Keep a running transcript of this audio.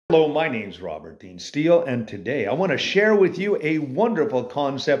Hello, my name's Robert Dean Steele, and today I want to share with you a wonderful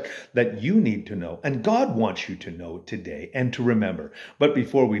concept that you need to know, and God wants you to know today and to remember. But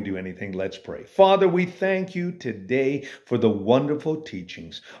before we do anything, let's pray. Father, we thank you today for the wonderful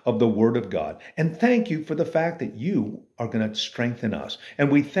teachings of the Word of God, and thank you for the fact that you are going to strengthen us.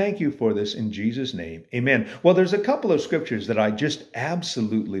 And we thank you for this in Jesus' name. Amen. Well, there's a couple of scriptures that I just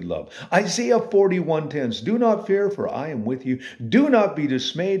absolutely love. Isaiah 41:10, do not fear, for I am with you. Do not be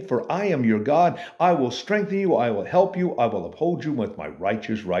dismayed, for I am your God. I will strengthen you. I will help you. I will uphold you with my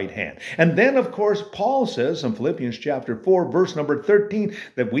righteous right hand. And then, of course, Paul says in Philippians chapter 4, verse number 13,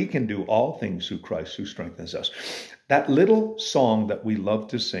 that we can do all things through Christ who strengthens us. That little song that we love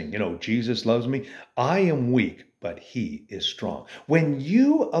to sing, Jesus loves me. I am weak, but he is strong. When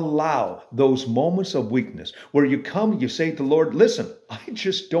you allow those moments of weakness where you come, you say to the Lord, listen, I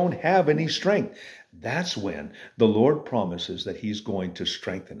just don't have any strength. That's when the Lord promises that he's going to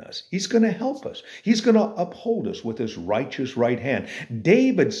strengthen us. He's going to help us. He's going to uphold us with his righteous right hand.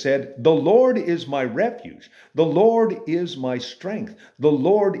 David said, the Lord is my refuge. The Lord is my strength. The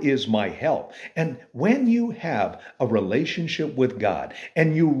Lord is my help. And when you have a relationship with God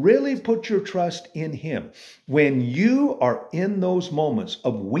and you really put your trust in him, when you are in those moments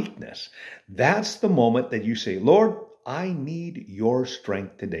of weakness, that's the moment that you say, Lord, I need your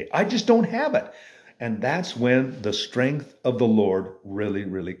strength today. I just don't have it. And that's when the strength of the Lord really,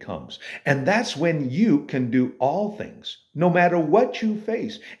 really comes. And that's when you can do all things, no matter what you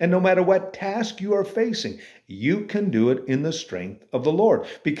face and no matter what task you are facing. You can do it in the strength of the Lord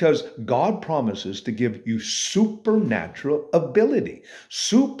because God promises to give you supernatural ability,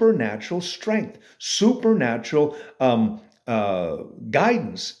 supernatural strength, supernatural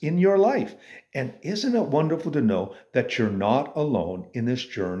guidance in your life. And isn't it wonderful to know that you're not alone in this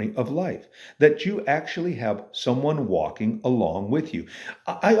journey of life, that you actually have someone walking along with you?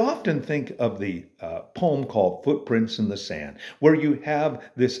 I often think of the poem called Footprints in the Sand, where you have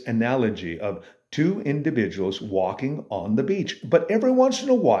this analogy of two individuals walking on the beach. But every once in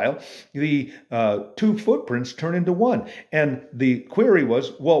a while, the two footprints turn into one. And the query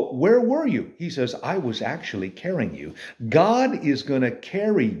was, well, where were you? He says, I was actually carrying you. God is going to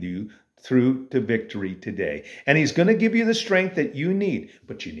carry you through to victory today. And he's going to give you the strength that you need,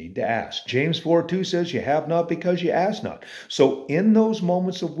 but you need to ask. James 4:2 says, you have not because you ask not. So in those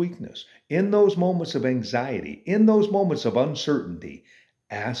moments of weakness, in those moments of anxiety, in those moments of uncertainty,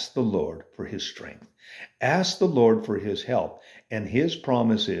 ask the Lord for his strength. Ask the Lord for his help, and his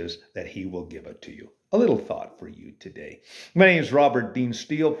promise is that he will give it to you. A little thought for you today. My name is Robert Dean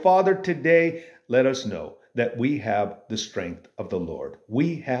Steele. Father, today, let us know that we have the strength of the Lord.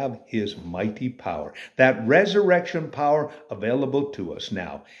 We have his mighty power, that resurrection power available to us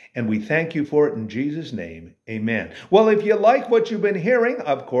now. And we thank you for it in Jesus' name. Amen. Well, if you like what you've been hearing,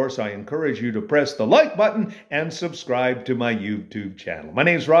 of course, I encourage you to press the like button and subscribe to my YouTube channel. My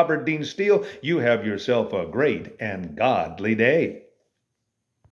name is Robert Dean Steele. You have yourself a great and godly day.